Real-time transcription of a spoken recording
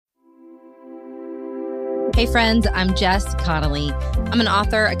Hey friends, I'm Jess Connolly. I'm an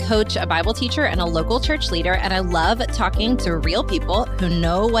author, a coach, a Bible teacher, and a local church leader, and I love talking to real people who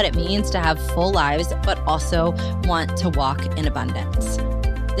know what it means to have full lives, but also want to walk in abundance.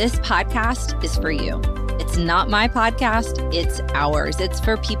 This podcast is for you. It's not my podcast, it's ours. It's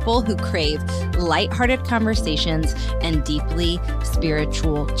for people who crave lighthearted conversations and deeply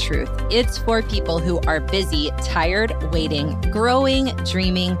spiritual truth. It's for people who are busy, tired, waiting, growing,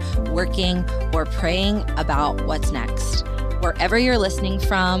 dreaming, working, or praying about what's next. Wherever you're listening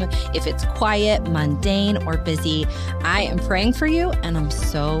from, if it's quiet, mundane, or busy, I am praying for you, and I'm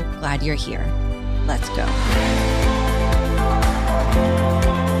so glad you're here. Let's go.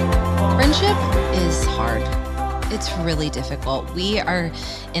 Friendship is hard. It's really difficult. We are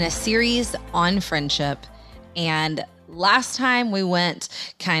in a series on friendship, and last time we went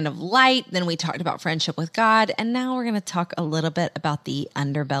kind of light, then we talked about friendship with God, and now we're going to talk a little bit about the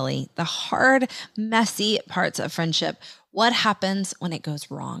underbelly, the hard, messy parts of friendship. What happens when it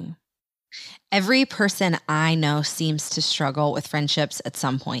goes wrong? Every person I know seems to struggle with friendships at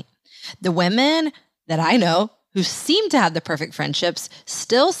some point. The women that I know who seem to have the perfect friendships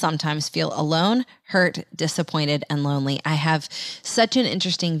still sometimes feel alone, hurt, disappointed, and lonely. I have such an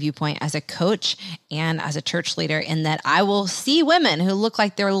interesting viewpoint as a coach and as a church leader in that I will see women who look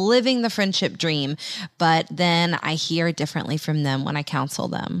like they're living the friendship dream, but then I hear differently from them when I counsel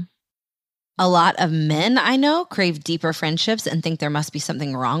them. A lot of men I know crave deeper friendships and think there must be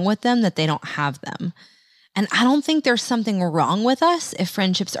something wrong with them that they don't have them. And I don't think there's something wrong with us if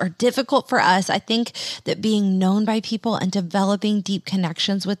friendships are difficult for us. I think that being known by people and developing deep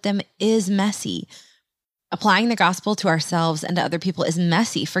connections with them is messy. Applying the gospel to ourselves and to other people is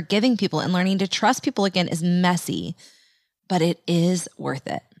messy. Forgiving people and learning to trust people again is messy, but it is worth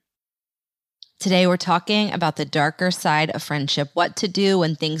it. Today, we're talking about the darker side of friendship, what to do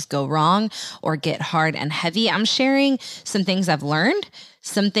when things go wrong or get hard and heavy. I'm sharing some things I've learned,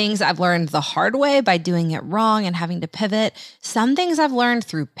 some things I've learned the hard way by doing it wrong and having to pivot, some things I've learned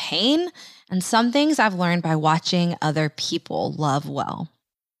through pain, and some things I've learned by watching other people love well.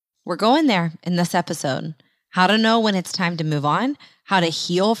 We're going there in this episode. How to know when it's time to move on, how to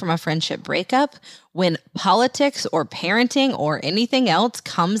heal from a friendship breakup, when politics or parenting or anything else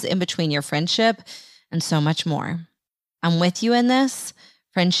comes in between your friendship, and so much more. I'm with you in this.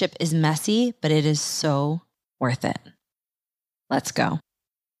 Friendship is messy, but it is so worth it. Let's go.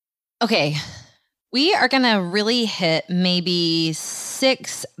 Okay, we are going to really hit maybe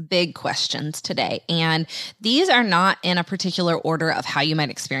 6 big questions today. And these are not in a particular order of how you might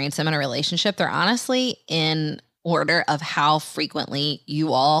experience them in a relationship. They're honestly in order of how frequently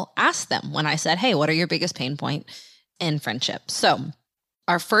you all ask them when I said, hey, what are your biggest pain point in friendship? So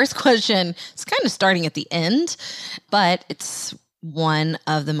our first question is kind of starting at the end, but it's one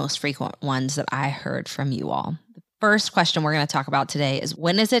of the most frequent ones that I heard from you all. The first question we're going to talk about today is,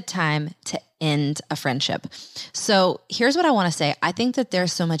 when is it time to end a friendship? So here's what I want to say. I think that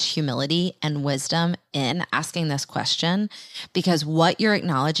there's so much humility and wisdom in asking this question, because what you're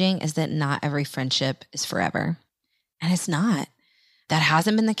acknowledging is that not every friendship is forever. And it's not. That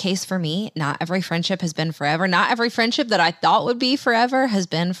hasn't been the case for me. Not every friendship has been forever. Not every friendship that I thought would be forever has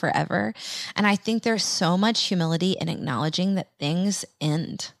been forever. And I think there's so much humility in acknowledging that things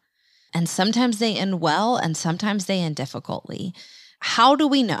end. And sometimes they end well, and sometimes they end difficultly. How do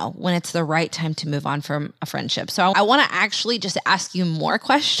we know when it's the right time to move on from a friendship? So I want to actually just ask you more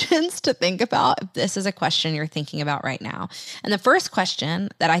questions to think about if this is a question you're thinking about right now. And the first question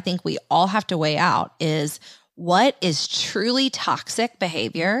that I think we all have to weigh out is, what is truly toxic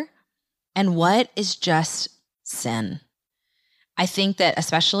behavior and what is just sin? I think that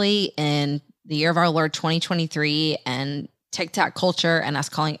especially in the year of our Lord 2023 and TikTok culture and us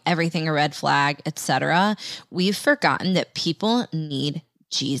calling everything a red flag, etc., we've forgotten that people need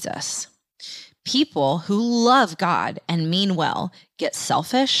Jesus. People who love God and mean well get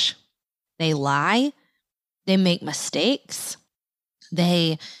selfish, they lie, they make mistakes,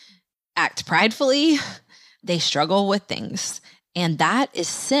 they act pridefully, they struggle with things, and that is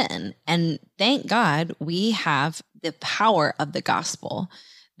sin. And thank God we have the power of the gospel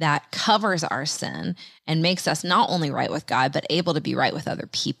that covers our sin and makes us not only right with God, but able to be right with other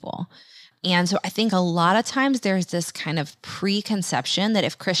people. And so I think a lot of times there's this kind of preconception that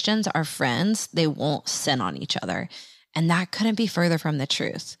if Christians are friends, they won't sin on each other. And that couldn't be further from the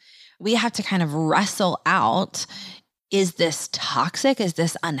truth. We have to kind of wrestle out is this toxic? Is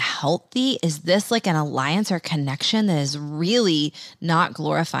this unhealthy? Is this like an alliance or connection that is really not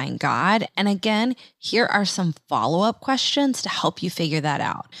glorifying God? And again, here are some follow-up questions to help you figure that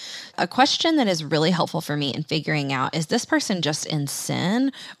out. A question that is really helpful for me in figuring out, is this person just in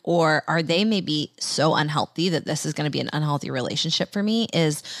sin, or are they maybe so unhealthy that this is going to be an unhealthy relationship for me,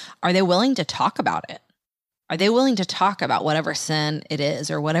 is, are they willing to talk about it? Are they willing to talk about whatever sin it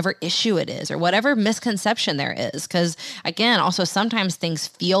is, or whatever issue it is, or whatever misconception there is? Because again, also sometimes things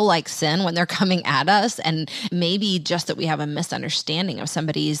feel like sin when they're coming at us, and maybe just that we have a misunderstanding of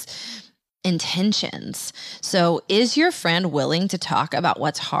somebody's intentions. So is your friend willing to talk about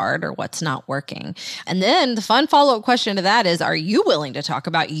what's hard or what's not working? And then the fun follow-up question to that is, are you willing to talk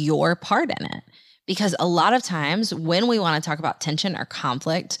about your part in it? Because a lot of times when we want to talk about tension or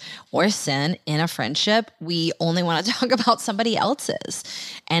conflict or sin in a friendship, we only want to talk about somebody else's.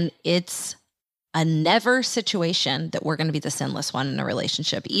 And it's a never situation that we're going to be the sinless one in a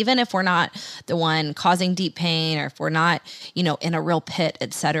relationship. Even if we're not the one causing deep pain, or if we're not, in a real pit,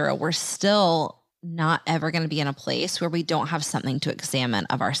 etc., we're still not ever going to be in a place where we don't have something to examine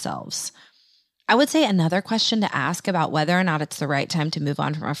of ourselves. I would say another question to ask about whether or not it's the right time to move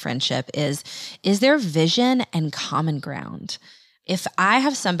on from a friendship is there vision and common ground? If I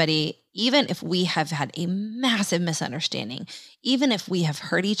have somebody, even if we have had a massive misunderstanding, even if we have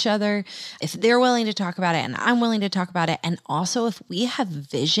hurt each other, if they're willing to talk about it and I'm willing to talk about it, and also if we have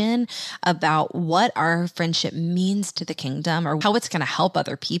vision about what our friendship means to the kingdom, or how it's going to help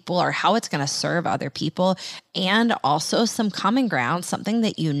other people, or how it's going to serve other people, and also some common ground, something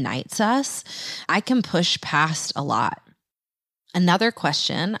that unites us, I can push past a lot. Another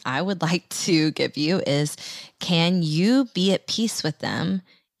question I would like to give you is, can you be at peace with them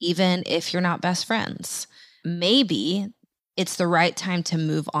even if you're not best friends? Maybe it's the right time to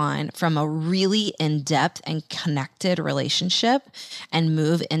move on from a really in-depth and connected relationship and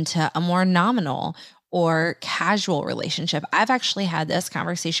move into a more nominal or casual relationship. I've actually had this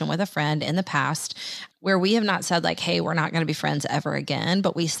conversation with a friend in the past where we have not said like, hey, we're not going to be friends ever again.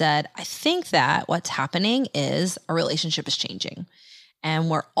 But we said, I think that what's happening is a relationship is changing, and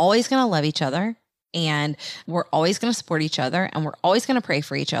we're always going to love each other, and we're always going to support each other, and we're always going to pray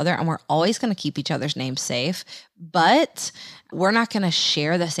for each other, and we're always going to keep each other's names safe. But we're not going to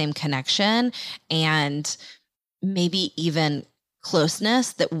share the same connection and maybe even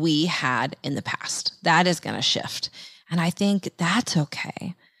closeness that we had in the past. That is going to shift. And I think that's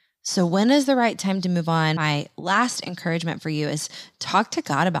okay. So when is the right time to move on? My last encouragement for you is talk to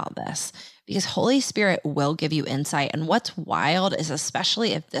God about this, because Holy Spirit will give you insight. And what's wild is,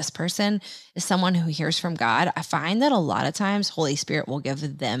 especially if this person is someone who hears from God, I find that a lot of times Holy Spirit will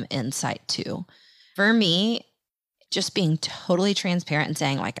give them insight too. For me, just being totally transparent and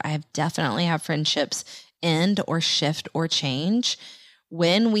saying like, I have definitely had friendships end or shift or change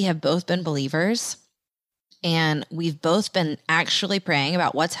when we have both been believers and we've both been actually praying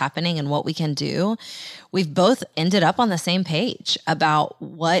about what's happening and what we can do. We've both ended up on the same page about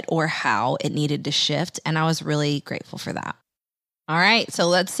what or how it needed to shift. And I was really grateful for that. All right. So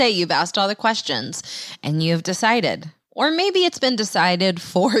let's say you've asked all the questions and you've decided, or maybe it's been decided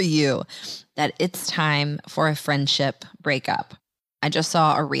for you, that it's time for a friendship breakup. I just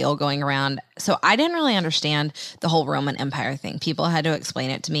saw a reel going around. So I didn't really understand the whole Roman Empire thing. People had to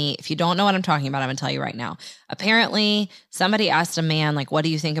explain it to me. If you don't know what I'm talking about, I'm going to tell you right now. Apparently, somebody asked a man, like, what do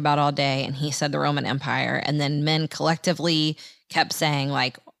you think about all day? And he said the Roman Empire. And then men collectively kept saying,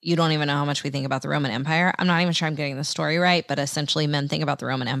 like, you don't even know how much we think about the Roman Empire. I'm not even sure I'm getting the story right, but essentially men think about the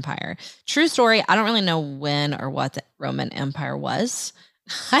Roman Empire. True story. I don't really know when or what the Roman Empire was.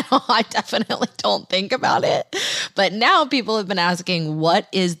 I definitely don't think about it. But now people have been asking, what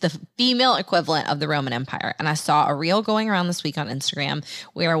is the female equivalent of the Roman Empire? And I saw a reel going around this week on Instagram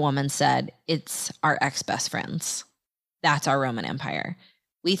where a woman said, it's our ex-best friends. That's our Roman Empire.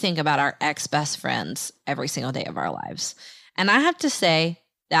 We think about our ex-best friends every single day of our lives. And I have to say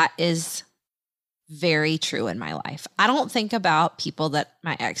that is very true in my life. I don't think about people that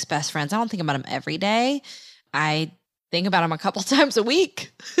my ex-best friends, I don't think about them every day. I think about them a couple times a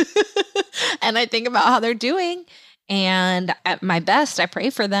week and I think about how they're doing. And at my best, I pray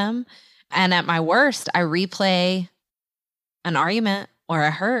for them. And at my worst, I replay an argument or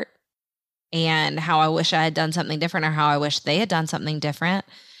a hurt and how I wish I had done something different or how I wish they had done something different.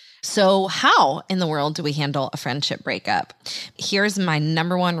 So how in the world do we handle a friendship breakup? Here's my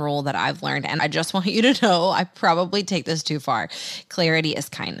number one rule that I've learned. And I just want you to know, I probably take this too far. Clarity is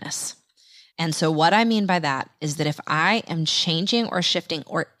kindness. And so what I mean by that is that if I am changing or shifting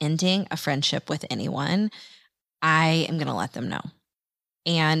or ending a friendship with anyone, I am going to let them know.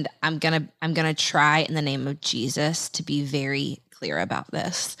 And I'm going to try in the name of Jesus to be very clear about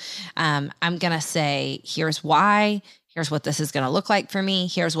this. I'm going to say, here's why. Here's what this is going to look like for me.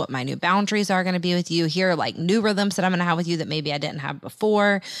 Here's what my new boundaries are going to be with you. Here are like new rhythms that I'm going to have with you that maybe I didn't have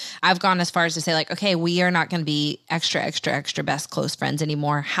before. I've gone as far as to say like, okay, we are not going to be extra best close friends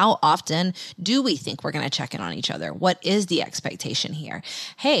anymore. How often do we think we're going to check in on each other? What is the expectation here?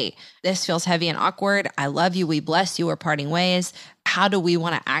 Hey, this feels heavy and awkward. I love you. We bless you. We're parting ways. How do we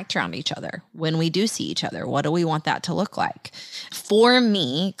want to act around each other when we do see each other? What do we want that to look like? For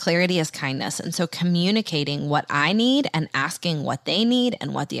me, clarity is kindness. And so communicating what I need and asking what they need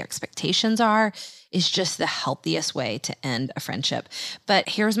and what the expectations are is just the healthiest way to end a friendship. But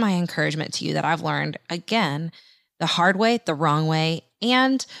here's my encouragement to you that I've learned, again, the hard way, the wrong way,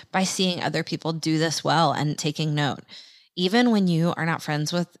 and by seeing other people do this well and taking note. Even when you are not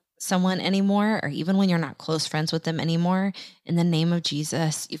friends with someone anymore, or even when you're not close friends with them anymore, in the name of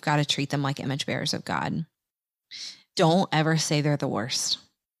Jesus, you've got to treat them like image bearers of God. Don't ever say they're the worst.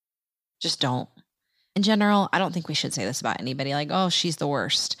 Just don't. In general, I don't think we should say this about anybody, like, oh, she's the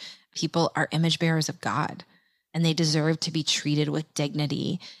worst. People are image bearers of God, and they deserve to be treated with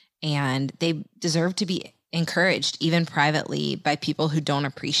dignity, and they deserve to be encouraged, even privately, by people who don't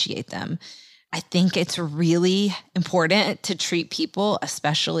appreciate them. I think it's really important to treat people,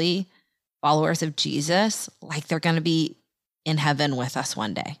 especially followers of Jesus, like they're going to be in heaven with us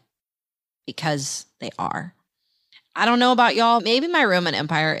one day, because they are. I don't know about y'all. Maybe my Roman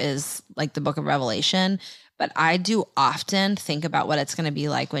Empire is like the book of Revelation, but I do often think about what it's going to be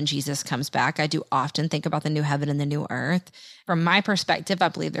like when Jesus comes back. I do often think about the new heaven and the new earth. From my perspective, I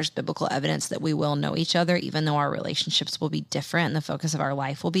believe there's biblical evidence that we will know each other, even though our relationships will be different and the focus of our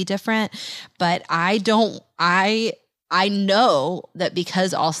life will be different. But I know that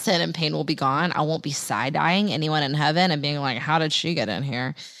because all sin and pain will be gone, I won't be side-eyeing anyone in heaven and being like, how did she get in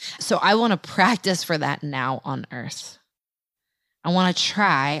here? So I want to practice for that now on earth. I want to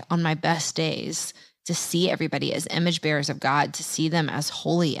try on my best days to see everybody as image bearers of God, to see them as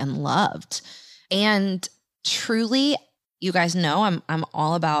holy and loved. And truly, you guys know I'm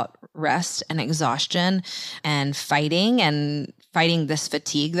all about rest and exhaustion and fighting this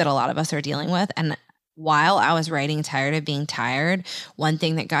fatigue that a lot of us are dealing with. And while I was writing Tired of Being Tired, one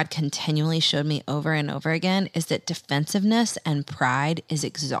thing that God continually showed me over and over again is that defensiveness and pride is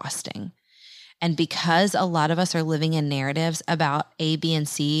exhausting. And because a lot of us are living in narratives about A, B, and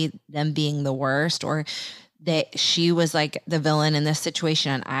C, them being the worst, or that she was like the villain in this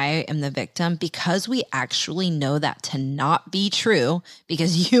situation and I am the victim, because we actually know that to not be true,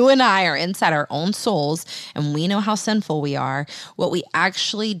 because you and I are inside our own souls and we know how sinful we are, what we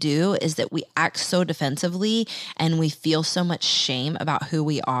actually do is that we act so defensively and we feel so much shame about who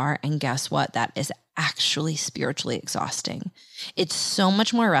we are. And guess what? That is actually spiritually exhausting. It's so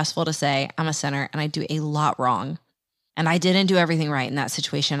much more restful to say, I'm a sinner and I do a lot wrong. And I didn't do everything right in that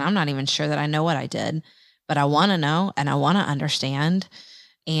situation. I'm not even sure that I know what I did. But I want to know and I want to understand.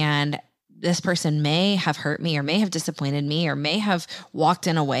 And this person may have hurt me or may have disappointed me or may have walked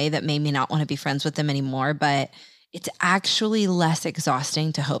in a way that made me not want to be friends with them anymore. But it's actually less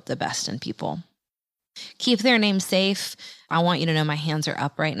exhausting to hope the best in people. Keep their name safe. I want you to know my hands are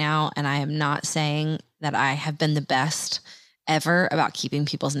up right now. And I am not saying that I have been the best ever about keeping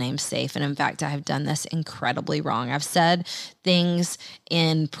people's names safe. And in fact, I have done this incredibly wrong. I've said things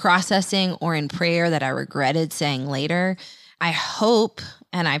in processing or in prayer that I regretted saying later. I hope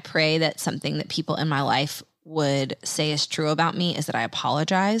and I pray that something that people in my life would say is true about me is that I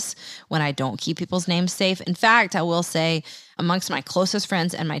apologize when I don't keep people's names safe. In fact, I will say amongst my closest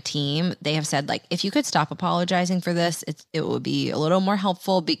friends and my team, they have said, like, if you could stop apologizing for this, it would be a little more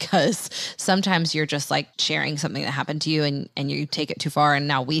helpful, because sometimes you're just like sharing something that happened to you and you take it too far. And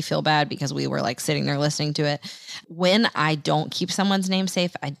now we feel bad because we were like sitting there listening to it. When I don't keep someone's name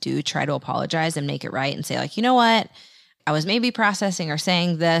safe, I do try to apologize and make it right and say, like, you know what? I was maybe processing or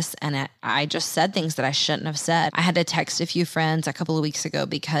saying this, and I just said things that I shouldn't have said. I had to text a few friends a couple of weeks ago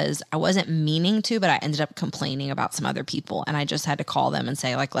because I wasn't meaning to, but I ended up complaining about some other people. And I just had to call them and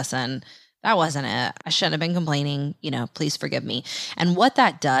say, like, listen, that wasn't it. I shouldn't have been complaining. Please forgive me. And what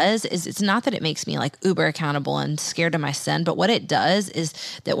that does is, it's not that it makes me like uber accountable and scared of my sin, but what it does is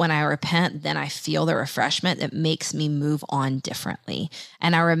that when I repent, then I feel the refreshment that makes me move on differently.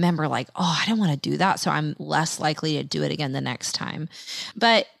 And I remember like, oh, I didn't want to do that. So I'm less likely to do it again the next time.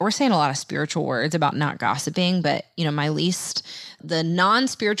 But we're saying a lot of spiritual words about not gossiping, but the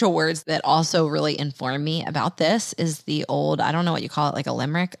non-spiritual words that also really inform me about this is the old, I don't know what you call it, like a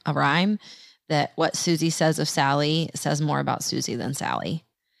limerick, a rhyme, that what Susie says of Sally says more about Susie than Sally.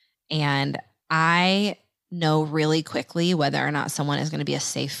 And I know really quickly whether or not someone is going to be a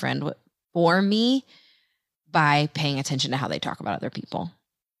safe friend for me by paying attention to how they talk about other people.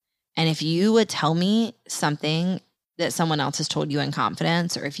 And if you would tell me something that someone else has told you in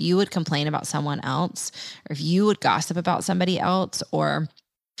confidence, or if you would complain about someone else, or if you would gossip about somebody else, or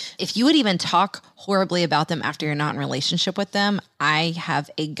if you would even talk horribly about them after you're not in a relationship with them, I have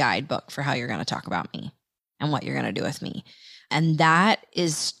a guidebook for how you're going to talk about me and what you're going to do with me. And that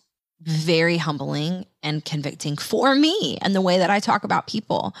is very humbling and convicting for me and the way that I talk about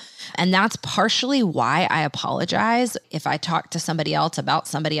people. And that's partially why I apologize. If I talk to somebody else about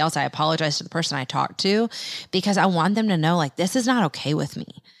somebody else, I apologize to the person I talked to, because I want them to know, like, this is not okay with me.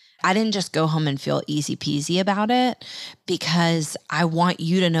 I didn't just go home and feel easy peasy about it, because I want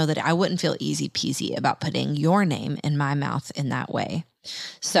you to know that I wouldn't feel easy peasy about putting your name in my mouth in that way.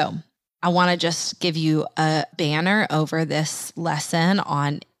 So I want to just give you a banner over this lesson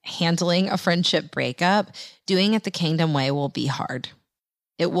on handling a friendship breakup. Doing it the kingdom way will be hard.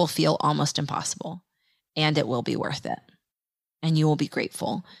 It will feel almost impossible, and it will be worth it. And you will be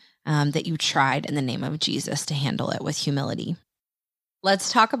grateful that you tried in the name of Jesus to handle it with humility.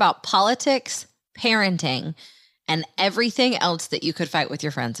 Let's talk about politics, parenting, and everything else that you could fight with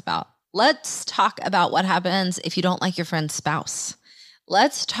your friends about. Let's talk about what happens if you don't like your friend's spouse.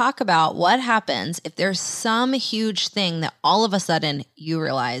 Let's talk about what happens if there's some huge thing that all of a sudden you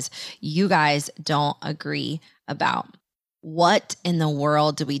realize you guys don't agree about. What in the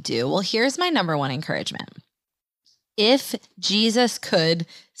world do we do? Well, here's my number one encouragement. If Jesus could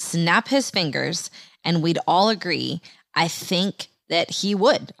snap his fingers and we'd all agree, I think that he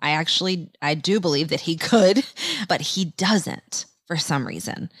would. I do believe that he could, but he doesn't. For some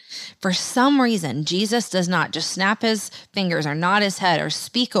reason, Jesus does not just snap his fingers or nod his head or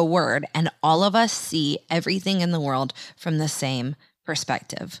speak a word, and all of us see everything in the world from the same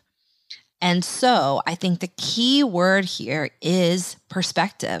perspective. And so I think the key word here is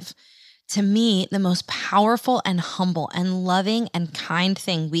perspective. To me, the most powerful and humble and loving and kind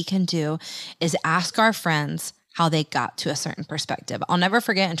thing we can do is ask our friends how they got to a certain perspective. I'll never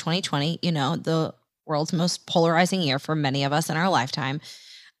forget in 2020, the world's most polarizing year for many of us in our lifetime,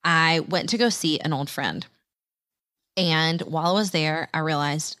 I went to go see an old friend. And while I was there, I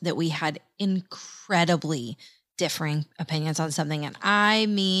realized that we had incredibly differing opinions on something. And I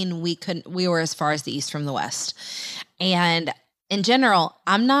mean, we were as far as the east from the west. And in general,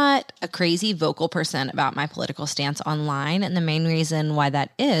 I'm not a crazy vocal person about my political stance online. And the main reason why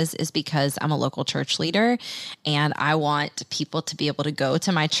that is because I'm a local church leader and I want people to be able to go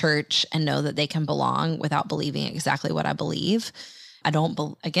to my church and know that they can belong without believing exactly what I believe. I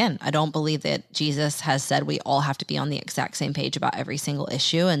don't believe that Jesus has said we all have to be on the exact same page about every single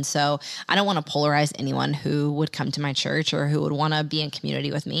issue. And so I don't want to polarize anyone who would come to my church or who would want to be in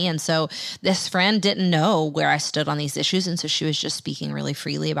community with me. And so this friend didn't know where I stood on these issues. And so she was just speaking really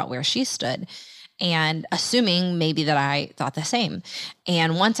freely about where she stood and assuming maybe that I thought the same.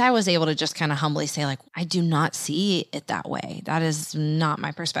 And once I was able to just kind of humbly say, like, I do not see it that way. That is not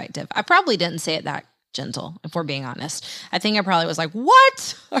my perspective. I probably didn't say it that gentle, if we're being honest. I think I probably was like,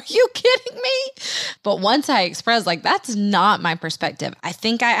 what? Are you kidding me? But once I expressed, like, that's not my perspective, I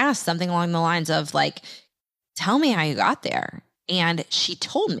think I asked something along the lines of, like, tell me how you got there. And she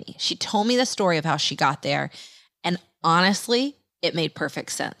told me the story of how she got there. And honestly, it made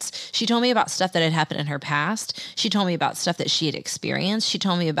perfect sense. She told me about stuff that had happened in her past. She told me about stuff that she had experienced. She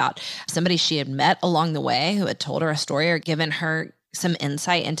told me about somebody she had met along the way who had told her a story or given her some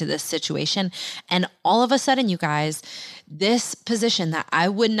insight into this situation. And all of a sudden, you guys, this position that I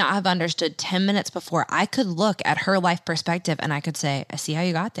would not have understood 10 minutes before, I could look at her life perspective and I could say, I see how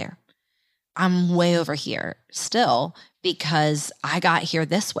you got there. I'm way over here still because I got here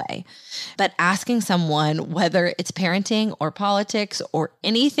this way. But asking someone, whether it's parenting or politics or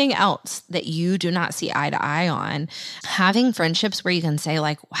anything else that you do not see eye to eye on, having friendships where you can say,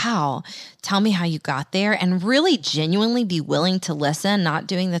 like, wow, tell me how you got there, and really genuinely be willing to listen, not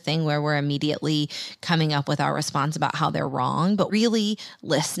doing the thing where we're immediately coming up with our response about how they're wrong, but really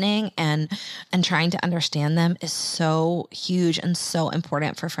listening and trying to understand them is so huge and so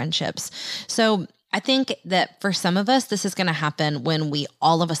important for friendships. So I think that for some of us, this is going to happen when we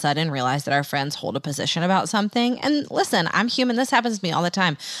all of a sudden realize that our friends hold a position about something. And listen, I'm human. This happens to me all the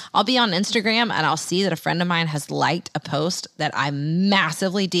time. I'll be on Instagram and I'll see that a friend of mine has liked a post that I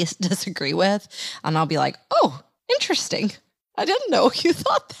massively disagree with. And I'll be like, oh, interesting. I didn't know you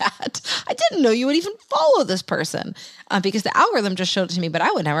thought that. I didn't know you would even follow this person because the algorithm just showed it to me, but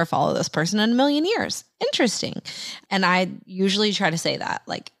I would never follow this person in a million years. Interesting. And I usually try to say that,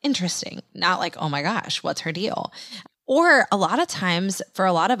 like, interesting, not like, oh my gosh, what's her deal? Or a lot of times for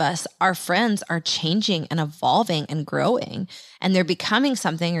a lot of us, our friends are changing and evolving and growing, and they're becoming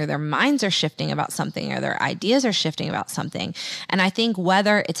something, or their minds are shifting about something, or their ideas are shifting about something. And I think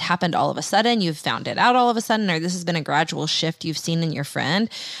whether it's happened all of a sudden, you've found it out all of a sudden, or this has been a gradual shift you've seen in your friend,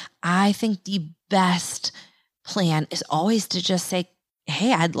 I think the best plan is always to just say,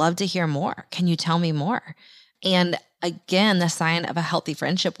 hey, I'd love to hear more. Can you tell me more? And again, the sign of a healthy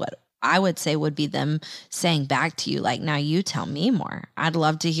friendship, what I would say would be them saying back to you, like, now you tell me more. I'd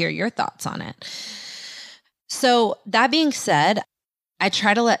love to hear your thoughts on it. So that being said, I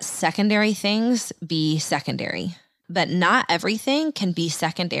try to let secondary things be secondary, but not everything can be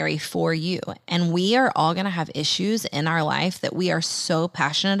secondary for you. And we are all going to have issues in our life that we are so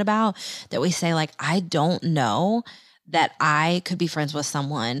passionate about that we say, like, I don't know that I could be friends with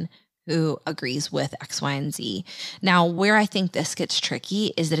someone who agrees with X, Y, and Z. Now, where I think this gets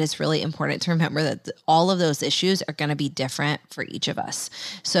tricky is that it's really important to remember that all of those issues are going to be different for each of us.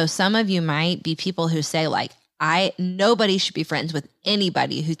 So some of you might be people who say, like, nobody should be friends with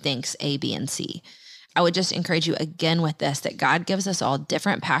anybody who thinks A, B, and C. I would just encourage you again with this, that God gives us all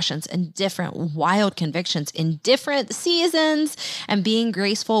different passions and different wild convictions in different seasons, and being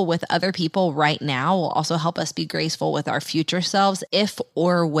graceful with other people right now will also help us be graceful with our future selves if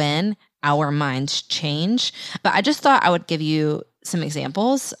or when our minds change. But I just thought I would give you some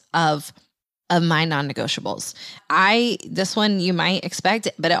examples of my non-negotiables. This one you might expect,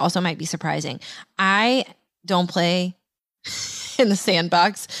 but it also might be surprising. I don't play in the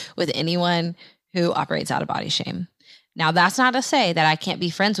sandbox with anyone who operates out of body shame. Now, that's not to say that I can't be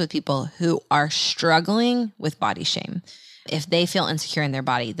friends with people who are struggling with body shame. If they feel insecure in their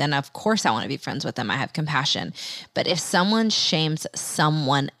body, then of course I want to be friends with them. I have compassion. But if someone shames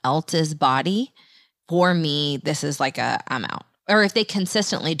someone else's body, for me, this is like I'm out. Or if they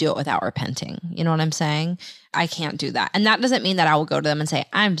consistently do it without repenting, you know what I'm saying? I can't do that. And that doesn't mean that I will go to them and say,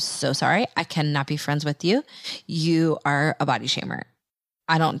 I'm so sorry, I cannot be friends with you. You are a body shamer.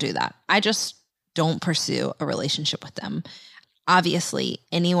 I don't do that. I just don't pursue a relationship with them. Obviously,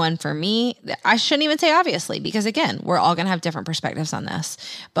 anyone for me, I shouldn't even say obviously, because again, we're all going to have different perspectives on this.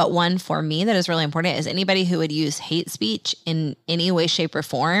 But one for me that is really important is anybody who would use hate speech in any way, shape, or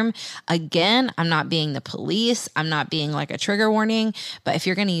form. Again, I'm not being the police. I'm not being like a trigger warning. But if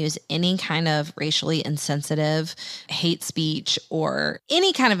you're going to use any kind of racially insensitive hate speech or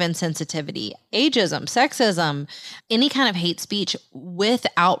any kind of insensitivity, ageism, sexism, any kind of hate speech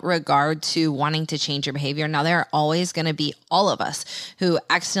without regard to wanting to change your behavior. Now, there are always going to be all of us who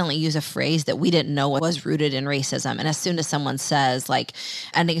accidentally use a phrase that we didn't know was rooted in racism. And as soon as someone says, like,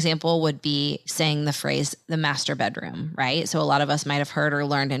 an example would be saying the phrase, the master bedroom, right? So a lot of us might have heard or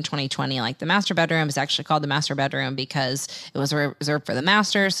learned in 2020, like the master bedroom is actually called the master bedroom because it was reserved for the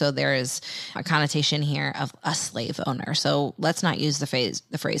master. So there is a connotation here of a slave owner. So let's not use the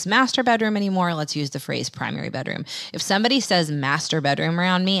phrase master bedroom anymore. Let's use the phrase primary bedroom. If somebody says master bedroom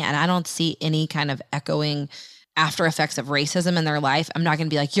around me and I don't see any kind of echoing after effects of racism in their life, I'm not going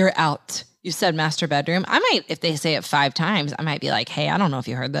to be like, you're out. You said master bedroom. I might, if they say it 5 times, I might be like, hey, I don't know if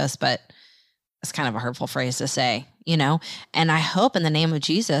you heard this, but it's kind of a hurtful phrase to say, you know? And I hope in the name of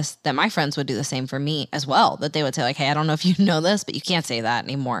Jesus that my friends would do the same for me as well, that they would say like, hey, I don't know if you know this, but you can't say that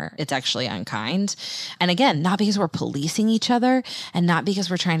anymore. It's actually unkind. And again, not because we're policing each other and not because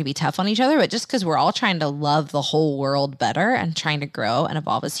we're trying to be tough on each other, but just because we're all trying to love the whole world better and trying to grow and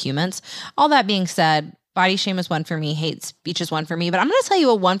evolve as humans. All that being said, body shame is one for me. Hate speech is one for me. But I'm going to tell you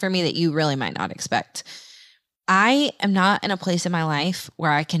a one for me that you really might not expect. I am not in a place in my life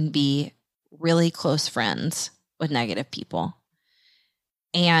where I can be really close friends with negative people.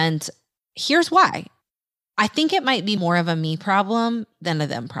 And here's why. I think it might be more of a me problem than a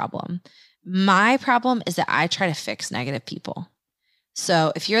them problem. My problem is that I try to fix negative people.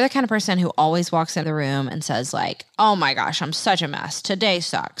 So if you're the kind of person who always walks in the room and says like, oh my gosh, I'm such a mess. Today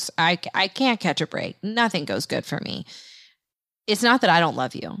sucks. I can't catch a break. Nothing goes good for me. It's not that I don't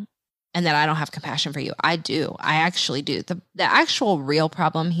love you and that I don't have compassion for you. I do. I actually do. The actual real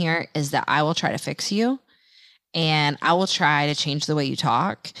problem here is that I will try to fix you and I will try to change the way you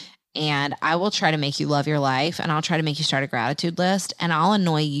talk and I will try to make you love your life and I'll try to make you start a gratitude list and I'll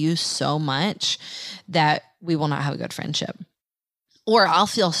annoy you so much that we will not have a good friendship. Or I'll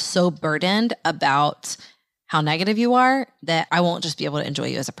feel so burdened about how negative you are that I won't just be able to enjoy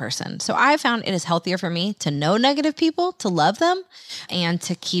you as a person. So I found it is healthier for me to know negative people, to love them, and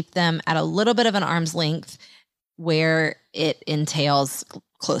to keep them at a little bit of an arm's length where it entails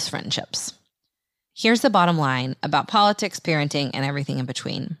close friendships. Here's the bottom line about politics, parenting, and everything in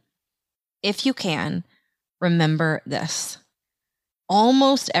between. If you can, remember this.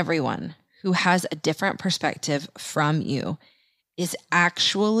 Almost everyone who has a different perspective from you is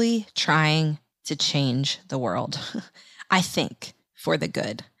actually trying to change the world. I think for the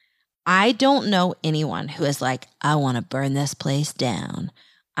good. I don't know anyone who is like, I want to burn this place down.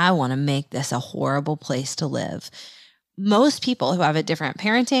 I want to make this a horrible place to live. Most people who have a different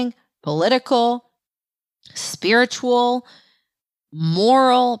parenting, political, spiritual,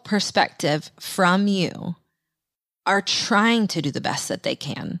 moral perspective from you are trying to do the best that they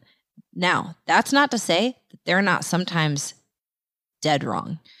can. Now, that's not to say that they're not sometimes dead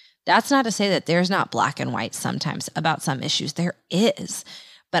wrong. That's not to say that there's not black and white sometimes about some issues. There is.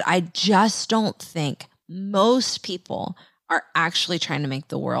 But I just don't think most people are actually trying to make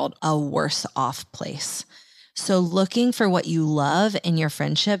the world a worse off place. So looking for what you love in your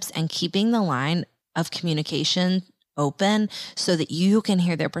friendships and keeping the line of communication open so that you can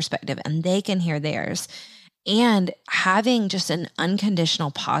hear their perspective and they can hear theirs. And having just an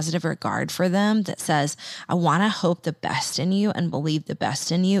unconditional positive regard for them that says, I want to hope the best in you and believe the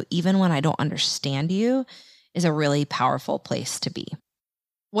best in you, even when I don't understand you, is a really powerful place to be.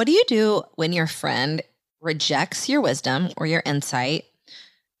 What do you do when your friend rejects your wisdom or your insight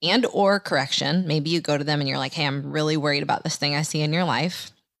and or correction? Maybe you go to them and you're like, hey, I'm really worried about this thing I see in your life.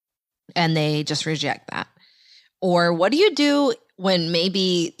 And they just reject that. Or what do you do when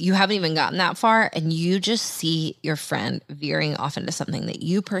maybe you haven't even gotten that far and you just see your friend veering off into something that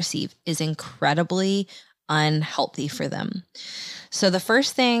you perceive is incredibly unhealthy for them? So the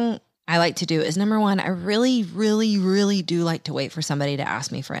first thing I like to do is, number one, I really, really, really do like to wait for somebody to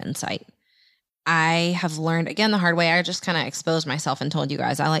ask me for insight. I have learned, again, the hard way. I just kind of exposed myself and told you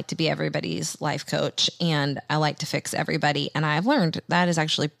guys I like to be everybody's life coach and I like to fix everybody. And I've learned that is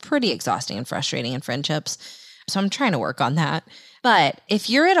actually pretty exhausting and frustrating in friendships. So I'm trying to work on that. But if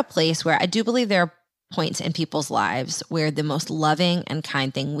you're at a place where I do believe there are points in people's lives where the most loving and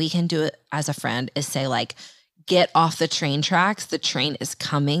kind thing we can do as a friend is say, like, get off the train tracks. The train is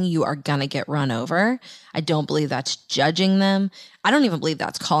coming. You are going to get run over. I don't believe that's judging them. I don't even believe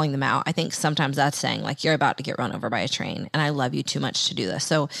that's calling them out. I think sometimes that's saying, like, you're about to get run over by a train and I love you too much to do this.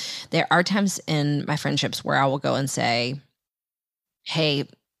 So there are times in my friendships where I will go and say, hey,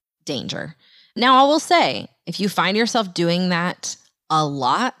 danger. Now I will say, if you find yourself doing that a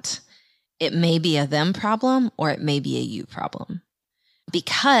lot, it may be a them problem or it may be a you problem.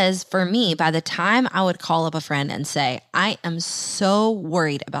 Because for me, by the time I would call up a friend and say, I am so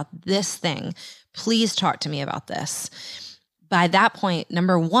worried about this thing, please talk to me about this. By that point,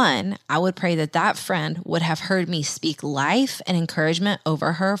 number one, I would pray that that friend would have heard me speak life and encouragement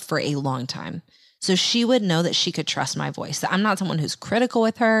over her for a long time. So she would know that she could trust my voice, that I'm not someone who's critical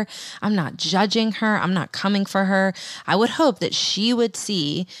with her. I'm not judging her. I'm not coming for her. I would hope that she would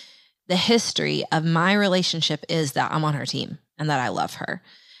see the history of my relationship is that I'm on her team and that I love her.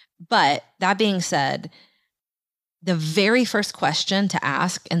 But that being said, the very first question to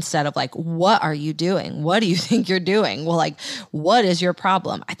ask, instead of like, what are you doing? What do you think you're doing? Well, like, what is your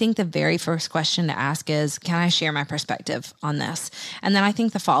problem? I think the very first question to ask is, can I share my perspective on this? And then I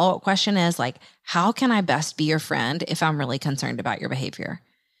think the follow-up question is like, how can I best be your friend if I'm really concerned about your behavior?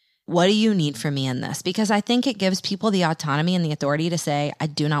 What do you need from me in this? Because I think it gives people the autonomy and the authority to say, I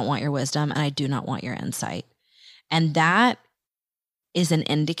do not want your wisdom and I do not want your insight. And that is an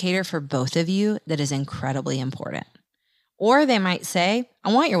indicator for both of you that is incredibly important. Or they might say,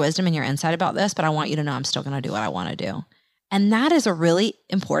 I want your wisdom and your insight about this, but I want you to know I'm still going to do what I want to do. And that is a really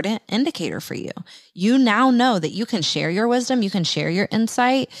important indicator for you. You now know that you can share your wisdom, you can share your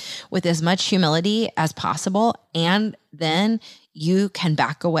insight with as much humility as possible, and then you can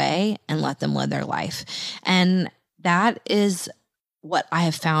back away and let them live their life. And that is what I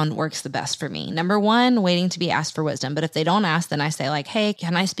have found works the best for me. Number one, waiting to be asked for wisdom. But if they don't ask, then I say like, hey,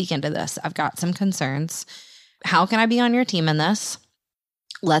 can I speak into this? I've got some concerns. How can I be on your team in this?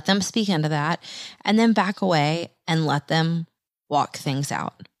 Let them speak into that and then back away and let them walk things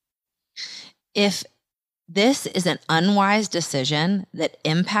out. If this is an unwise decision that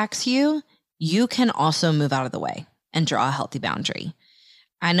impacts you, you can also move out of the way and draw a healthy boundary.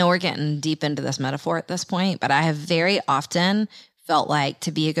 I know we're getting deep into this metaphor at this point, but I have very often felt like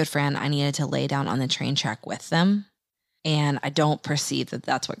to be a good friend, I needed to lay down on the train track with them. And I don't perceive that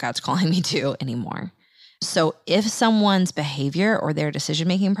that's what God's calling me to anymore. So if someone's behavior or their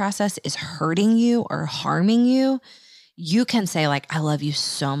decision-making process is hurting you or harming you, you can say like, I love you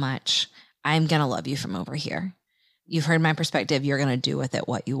so much. I'm going to love you from over here. You've heard my perspective. You're going to do with it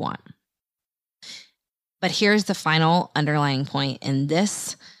what you want. But here's the final underlying point in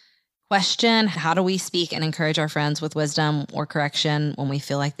this Question: how do we speak and encourage our friends with wisdom or correction when we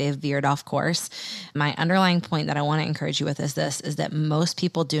feel like they've veered off course? My underlying point that I want to encourage you with is that most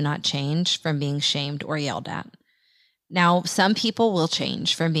people do not change from being shamed or yelled at. Now, some people will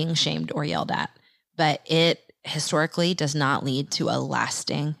change from being shamed or yelled at, but it historically does not lead to a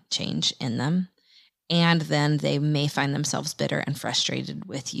lasting change in them. And then they may find themselves bitter and frustrated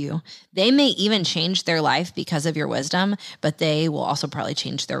with you. They may even change their life because of your wisdom, but they will also probably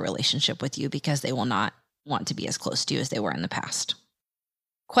change their relationship with you because they will not want to be as close to you as they were in the past.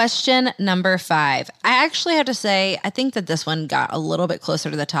 Question number 5. I actually have to say, I think that this one got a little bit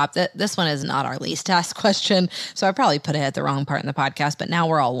closer to the top. This one is not our least asked question, so I probably put it at the wrong part in the podcast, but now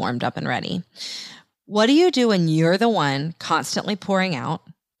we're all warmed up and ready. What do you do when you're the one constantly pouring out?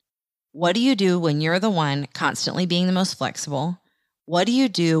 What do you do when you're the one constantly being the most flexible? What do you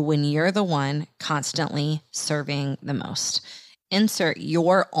do when you're the one constantly serving the most? Insert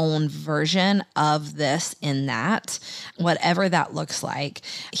your own version of this in that, whatever that looks like.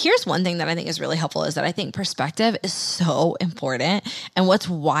 Here's one thing that I think is really helpful is that I think perspective is so important. And what's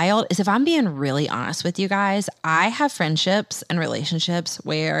wild is if I'm being really honest with you guys, I have friendships and relationships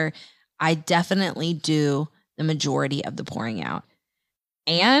where I definitely do the majority of the pouring out.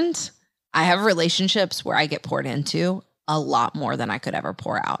 And I have relationships where I get poured into a lot more than I could ever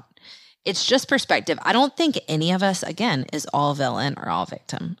pour out. It's just perspective. I don't think any of us, again, is all villain or all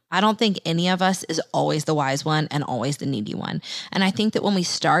victim. I don't think any of us is always the wise one and always the needy one. And I think that when we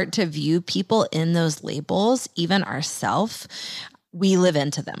start to view people in those labels, even ourselves, we live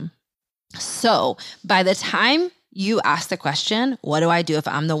into them. So by the time you ask the question, what do I do if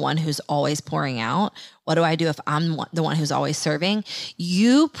I'm the one who's always pouring out? What do I do if I'm the one who's always serving?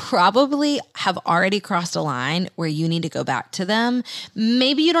 You probably have already crossed a line where you need to go back to them.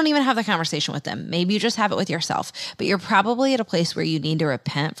 Maybe you don't even have the conversation with them. Maybe you just have it with yourself, but you're probably at a place where you need to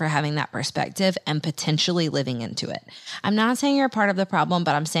repent for having that perspective and potentially living into it. I'm not saying you're a part of the problem,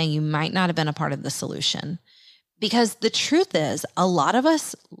 but I'm saying you might not have been a part of the solution. Because the truth is, a lot of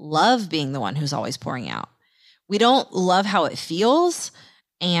us love being the one who's always pouring out. We don't love how it feels,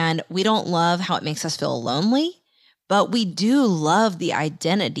 and we don't love how it makes us feel lonely, but we do love the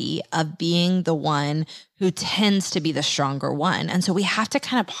identity of being the one who tends to be the stronger one. And so we have to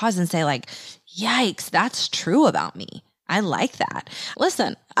kind of pause and say like, yikes, that's true about me. I like that.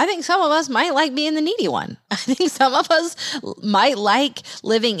 Listen, I think some of us might like being the needy one. I think some of us might like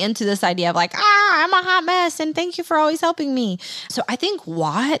living into this idea of like, I'm a hot mess and thank you for always helping me. So I think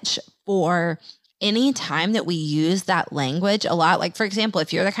watch for any time that we use that language a lot. Like, for example,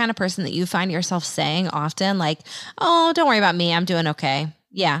 if you're the kind of person that you find yourself saying often like, oh, don't worry about me, I'm doing okay.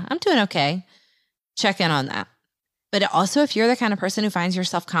 Yeah, I'm doing okay. Check in on that. But also, if you're the kind of person who finds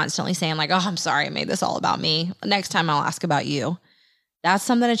yourself constantly saying like, oh, I'm sorry, I made this all about me. Next time I'll ask about you. That's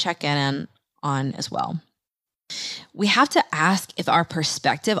something to check in on as well. We have to ask if our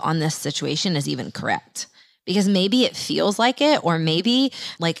perspective on this situation is even correct. Because maybe it feels like it, or maybe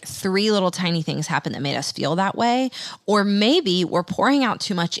like 3 little tiny things happened that made us feel that way. Or maybe we're pouring out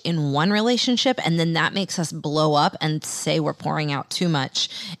too much in one relationship and then that makes us blow up and say we're pouring out too much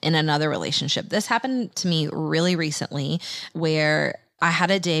in another relationship. This happened to me really recently where I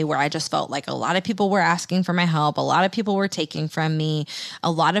had a day where I just felt like a lot of people were asking for my help. A lot of people were taking from me. A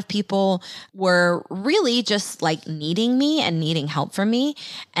lot of people were really just like needing me and needing help from me.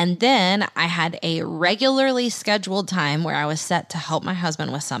 And then I had a regularly scheduled time where I was set to help my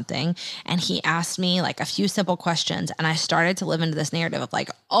husband with something. And he asked me like a few simple questions. And I started to live into this narrative of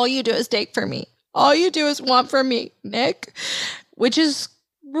like, all you do is take from me. All you do is want from me, Nick, which is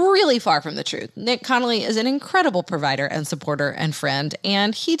really far from the truth. Nick Connolly is an incredible provider and supporter and friend,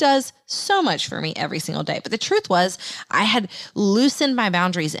 and he does so much for me every single day. But the truth was, I had loosened my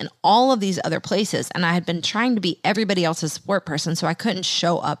boundaries in all of these other places, and I had been trying to be everybody else's support person, so I couldn't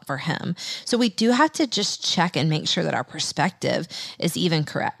show up for him. So we do have to just check and make sure that our perspective is even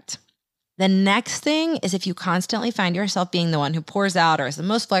correct. The next thing is if you constantly find yourself being the one who pours out or is the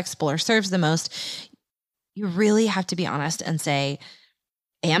most flexible or serves the most, you really have to be honest and say,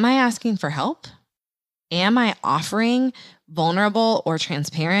 am I asking for help? Am I offering vulnerable or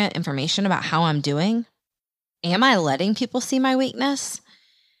transparent information about how I'm doing? Am I letting people see my weakness?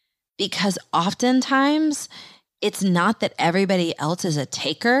 Because oftentimes it's not that everybody else is a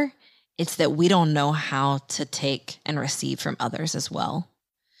taker. It's that we don't know how to take and receive from others as well.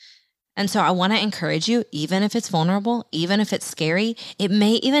 And so I want to encourage you, even if it's vulnerable, even if it's scary, it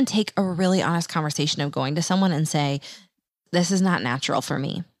may even take a really honest conversation of going to someone and say, this is not natural for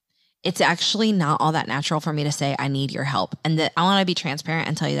me. It's actually not all that natural for me to say, I need your help. And that I want to be transparent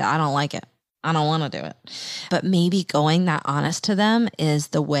and tell you that I don't like it. I don't want to do it. But maybe going that honest to them is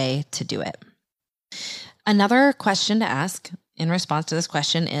the way to do it. Another question to ask in response to this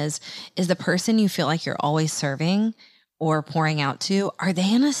question is the person you feel like you're always serving or pouring out to, are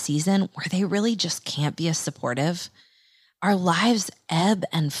they in a season where they really just can't be as supportive? Our lives ebb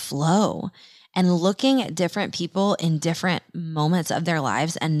and flow, and looking at different people in different moments of their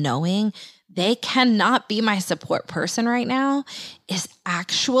lives and knowing they cannot be my support person right now is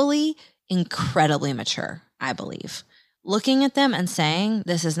actually incredibly mature, I believe. Looking at them and saying,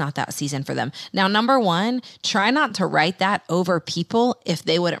 this is not that season for them. Now, number one, try not to write that over people if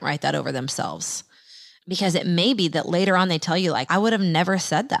they wouldn't write that over themselves. Because it may be that later on they tell you, like, I would have never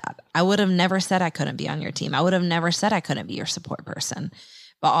said that. I would have never said I couldn't be on your team. I would have never said I couldn't be your support person.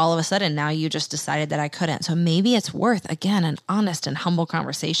 But all of a sudden now you just decided that I couldn't. So maybe it's worth, again, an honest and humble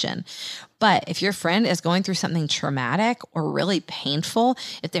conversation. But if your friend is going through something traumatic or really painful,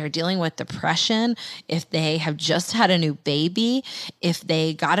 if they're dealing with depression, if they have just had a new baby, if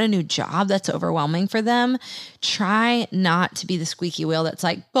they got a new job that's overwhelming for them, try not to be the squeaky wheel that's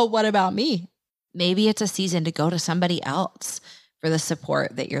like, but what about me? Maybe it's a season to go to somebody else for the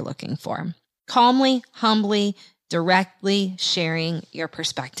support that you're looking for. Calmly, humbly, directly sharing your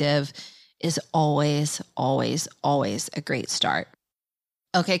perspective is always, always, always a great start.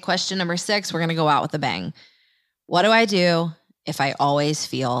 Okay, question number 6, we're going to go out with a bang. What do I do if I always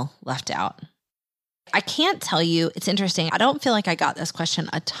feel left out? I can't tell you, it's interesting. I don't feel like I got this question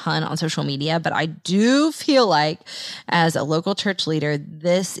a ton on social media, but I do feel like as a local church leader,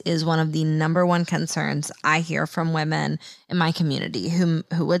 this is one of the number one concerns I hear from women in my community who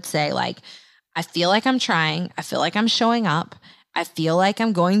would say, like, I feel like I'm trying. I feel like I'm showing up. I feel like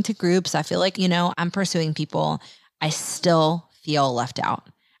I'm going to groups. I feel like, I'm pursuing people. I still feel left out.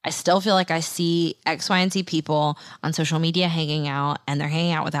 I still feel like I see X, Y, and Z people on social media hanging out, and they're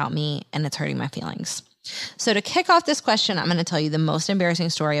hanging out without me, and it's hurting my feelings. So to kick off this question, I'm going to tell you the most embarrassing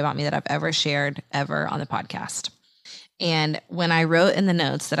story about me that I've ever shared on the podcast. And when I wrote in the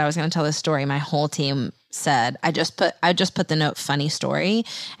notes that I was going to tell this story, my whole team said, I just put the note funny story,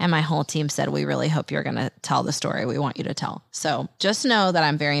 and my whole team said, we really hope you're going to tell the story we want you to tell. So just know that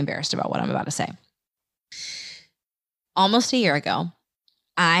I'm very embarrassed about what I'm about to say. Almost a year ago,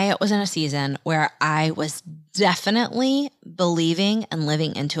 I was in a season where I was definitely believing and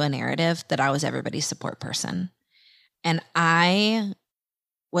living into a narrative that I was everybody's support person. And I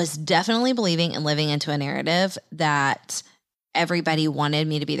was definitely believing and living into a narrative that everybody wanted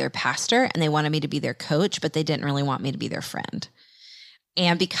me to be their pastor and they wanted me to be their coach, but they didn't really want me to be their friend.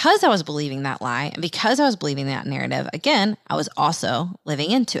 And because I was believing that lie, and because I was believing that narrative, again, I was also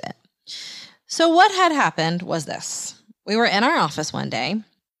living into it. So what had happened was this. We were in our office one day,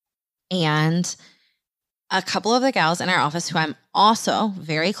 and a couple of the gals in our office, who I'm also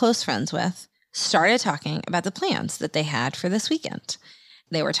very close friends with, started talking about the plans that they had for this weekend.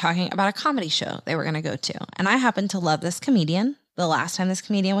 They were talking about a comedy show they were going to go to. And I happen to love this comedian. The last time this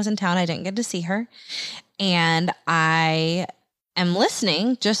comedian was in town, I didn't get to see her. And I am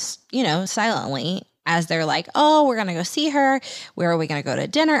listening just, silently as they're like, oh, we're going to go see her. Where are we going to go to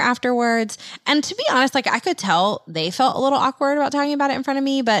dinner afterwards? And to be honest, I could tell they felt a little awkward about talking about it in front of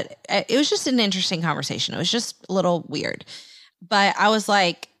me, but it was just an interesting conversation. It was just a little weird. But I was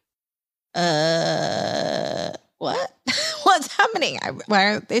like, what? What's happening? Why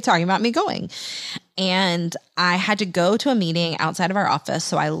are they talking about me going? And I had to go to a meeting outside of our office.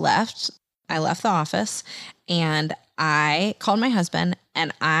 So I left the office and I called my husband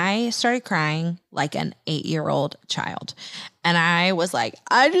and I started crying like an 8-year-old child. And I was like,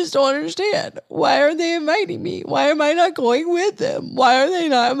 I just don't understand. Why are they inviting me? Why am I not going with them? Why are they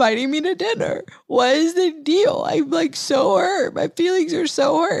not inviting me to dinner? What is the deal? I'm like so hurt. My feelings are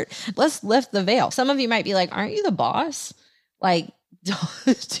so hurt. Let's lift the veil. Some of you might be like, aren't you the boss? Like,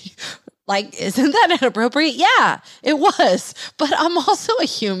 isn't that inappropriate? Yeah, it was. But I'm also a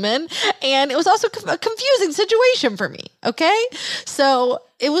human, and it was also a confusing situation for me, okay? So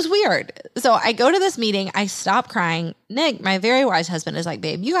it was weird. So I go to this meeting. I stop crying. Nick, my very wise husband, is like,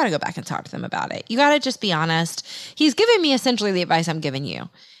 babe, you got to go back and talk to them about it. You got to just be honest. He's giving me essentially the advice I'm giving you. And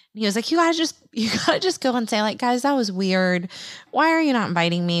he was like, you gotta just go and say, like, guys, that was weird. Why are you not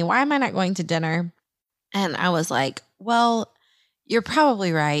inviting me? Why am I not going to dinner? And I was like, well, you're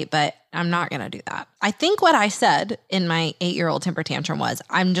probably right, but I'm not going to do that. I think what I said in my 8-year-old temper tantrum was,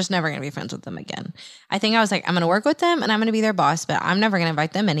 I'm just never going to be friends with them again. I think I was like, I'm going to work with them and I'm going to be their boss, but I'm never going to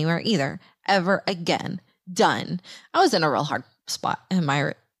invite them anywhere either, ever again. Done. I was in a real hard spot in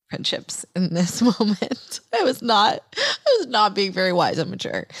my friendships in this moment. I was not being very wise and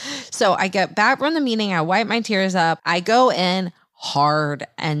mature. So I get back from the meeting. I wipe my tears up. I go in hard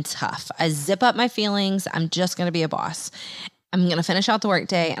and tough. I zip up my feelings. I'm just going to be a boss. I'm going to finish out the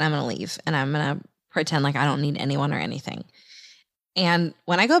workday and I'm going to leave and I'm going to pretend like I don't need anyone or anything. And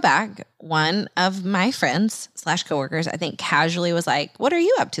when I go back, one of my friends / coworkers, I think casually was like, "What are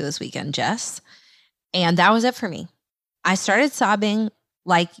you up to this weekend, Jess?" And that was it for me. I started sobbing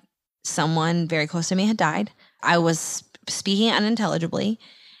like someone very close to me had died. I was speaking unintelligibly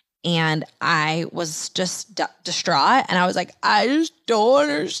and I was just distraught. And I was like, "I just don't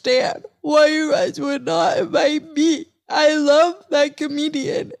understand why you guys would not invite me. I love that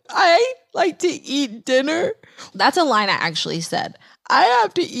comedian. I like to eat dinner." That's a line I actually said. I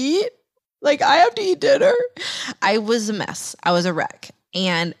have to eat dinner. I was a mess. I was a wreck.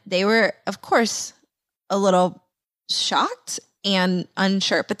 And they were, of course, a little shocked and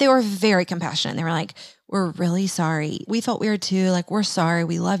unsure, but they were very compassionate. They were like, "We're really sorry. We felt weird too. Like, we're sorry.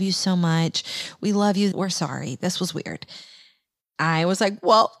 We love you so much. We love you. We're sorry. This was weird." I was like,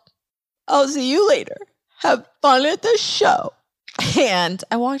 "Well, I'll see you later. Have fun at the show." And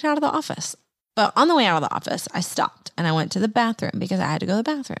I walked out of the office. But on the way out of the office, I stopped and I went to the bathroom because I had to go to the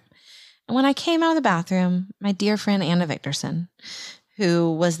bathroom. And when I came out of the bathroom, my dear friend Anna Victorson,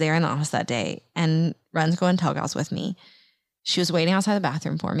 who was there in the office that day and runs Go and Tell Gals with me, she was waiting outside the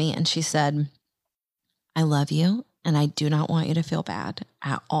bathroom for me. And she said, "I love you. And I do not want you to feel bad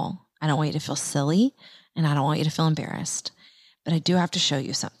at all. I don't want you to feel silly and I don't want you to feel embarrassed. But I do have to show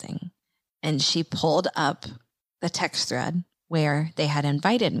you something." And she pulled up the text thread where they had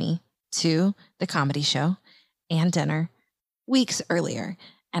invited me to the comedy show and dinner weeks earlier.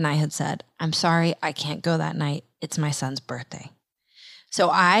 And I had said, "I'm sorry, I can't go that night. It's my son's birthday." So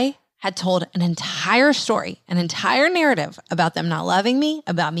I had told an entire story, an entire narrative about them not loving me,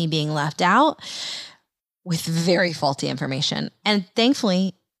 about me being left out with very faulty information. And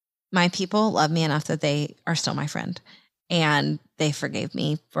thankfully, my people love me enough that they are still my friend and they forgave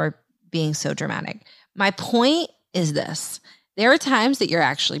me for being so dramatic. My point is this. There are times that you're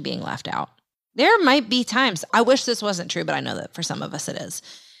actually being left out. There might be times, I wish this wasn't true, but I know that for some of us it is.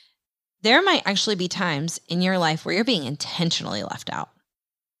 There might actually be times in your life where you're being intentionally left out,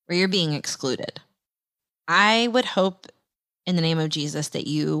 where you're being excluded. I would hope in the name of Jesus that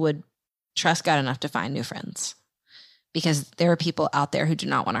you would trust God enough to find new friends, because there are people out there who do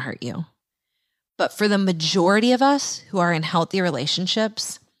not want to hurt you. But for the majority of us who are in healthy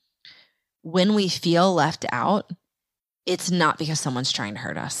relationships, when we feel left out, it's not because someone's trying to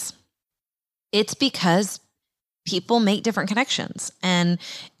hurt us. It's because people make different connections and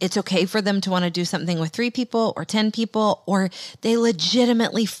it's okay for them to want to do something with 3 people or 10 people, or they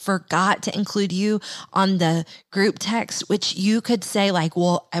legitimately forgot to include you on the group text, which you could say like,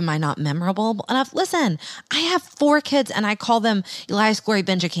 "Well, am I not memorable enough?" Listen, I have 4 kids and I call them Elias, Glory,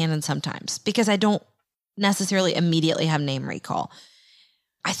 Benja, Cannon sometimes because I don't necessarily immediately have name recall.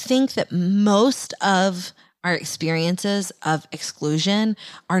 I think that most of our experiences of exclusion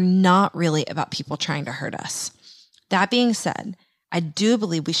are not really about people trying to hurt us. That being said, I do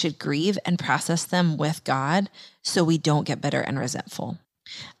believe we should grieve and process them with God so we don't get bitter and resentful.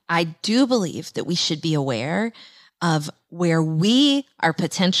 I do believe that we should be aware of where we are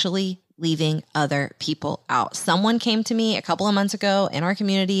potentially leaving other people out. Someone came to me a couple of months ago in our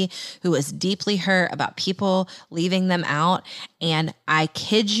community who was deeply hurt about people leaving them out. And I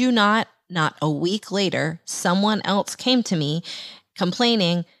kid you not a week later, someone else came to me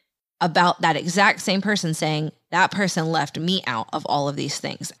complaining about that exact same person, saying that person left me out of all of these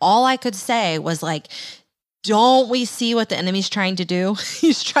things. All I could say was like, don't we see what the enemy's trying to do?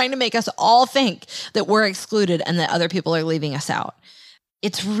 He's trying to make us all think that we're excluded and that other people are leaving us out.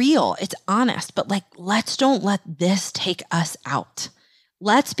 It's real, it's honest, but like, let's don't let this take us out.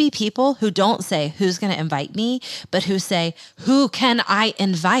 Let's be people who don't say, "Who's going to invite me?" but who say, "Who can I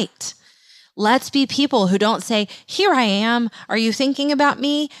invite?" Let's be people who don't say, "Here I am. Are you thinking about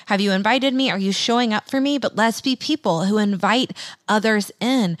me? Have you invited me? Are you showing up for me?" But let's be people who invite others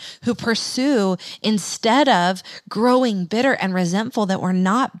in, who pursue instead of growing bitter and resentful that we're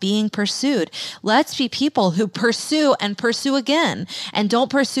not being pursued. Let's be people who pursue and pursue again and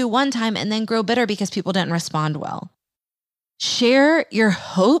don't pursue one time and then grow bitter because people didn't respond well. Share your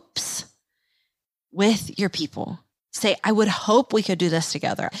hopes with your people. Say, "I would hope we could do this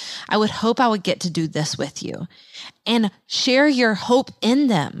together. I would hope I would get to do this with you." And share your hope in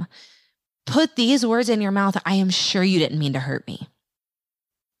them. Put these words in your mouth. "I am sure you didn't mean to hurt me.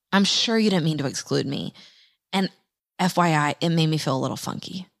 I'm sure you didn't mean to exclude me. And FYI, it made me feel a little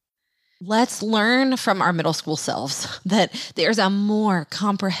funky." Let's learn from our middle school selves that there's a more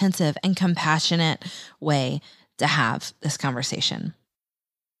comprehensive and compassionate way to have this conversation.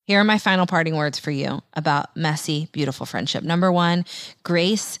 Here are my final parting words for you about messy, beautiful friendship. Number one,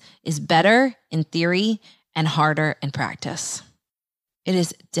 grace is better in theory and harder in practice. It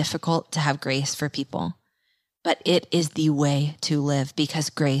is difficult to have grace for people, but it is the way to live because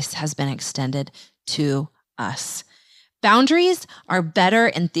grace has been extended to us. Boundaries are better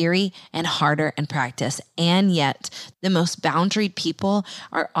in theory and harder in practice. And yet the most boundaried people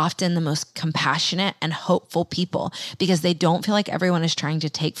are often the most compassionate and hopeful people because they don't feel like everyone is trying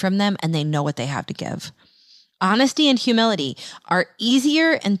to take from them and they know what they have to give. Honesty and humility are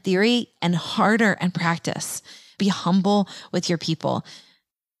easier in theory and harder in practice. Be humble with your people.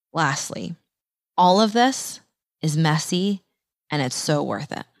 Lastly, all of this is messy and it's so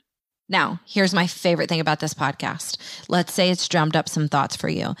worth it. Now, here's my favorite thing about this podcast. Let's say it's drummed up some thoughts for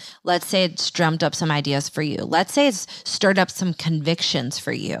you. Let's say it's drummed up some ideas for you. Let's say it's stirred up some convictions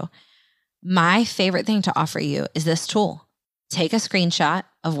for you. My favorite thing to offer you is this tool. Take a screenshot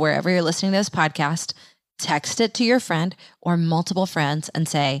of wherever you're listening to this podcast, text it to your friend or multiple friends and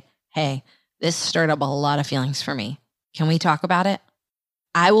say, hey, this stirred up a lot of feelings for me. Can we talk about it?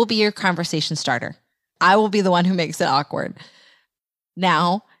 I will be your conversation starter. I will be the one who makes it awkward.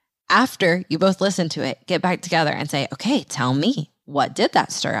 Now, after you both listen to it, get back together and say, okay, tell me, what did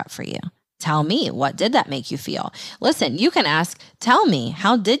that stir up for you? Tell me, what did that make you feel? Listen, you can ask, tell me,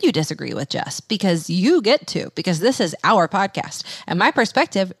 how did you disagree with Jess? Because you get to, because this is our podcast. And my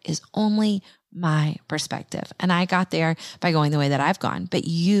perspective is only my perspective. And I got there by going the way that I've gone. But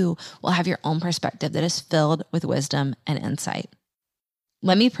you will have your own perspective that is filled with wisdom and insight.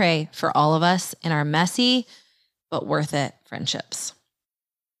 Let me pray for all of us in our messy but worth it friendships.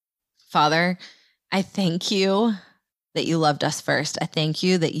 Father, I thank you that you loved us first. I thank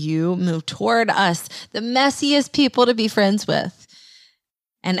you that you moved toward us, the messiest people to be friends with.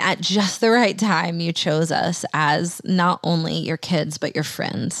 And at just the right time, you chose us as not only your kids, but your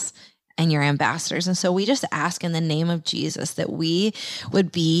friends and your ambassadors. And so we just ask in the name of Jesus that we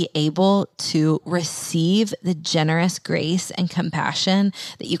would be able to receive the generous grace and compassion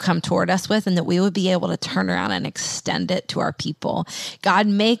that you come toward us with, and that we would be able to turn around and extend it to our people. God,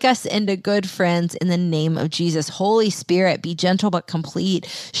 make us into good friends in the name of Jesus. Holy Spirit, be gentle but complete.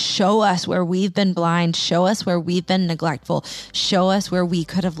 Show us where we've been blind. Show us where we've been neglectful. Show us where we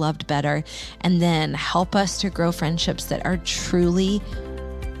could have loved better. And then help us to grow friendships that are truly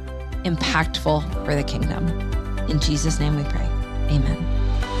impactful for the kingdom. In Jesus' name we pray. Amen.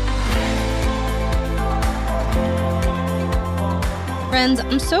 Friends,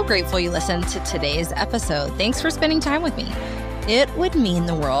 I'm so grateful you listened to today's episode. Thanks for spending time with me. It would mean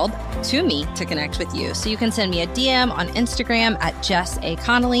the world to me to connect with you. So you can send me a DM on Instagram at Jess A.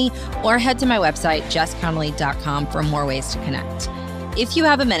 Connolly or head to my website, jessconnolly.com for more ways to connect. If you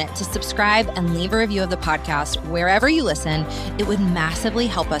have a minute to subscribe and leave a review of the podcast wherever you listen, it would massively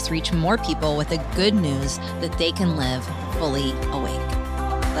help us reach more people with the good news that they can live fully awake.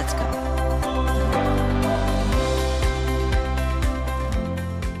 Let's go.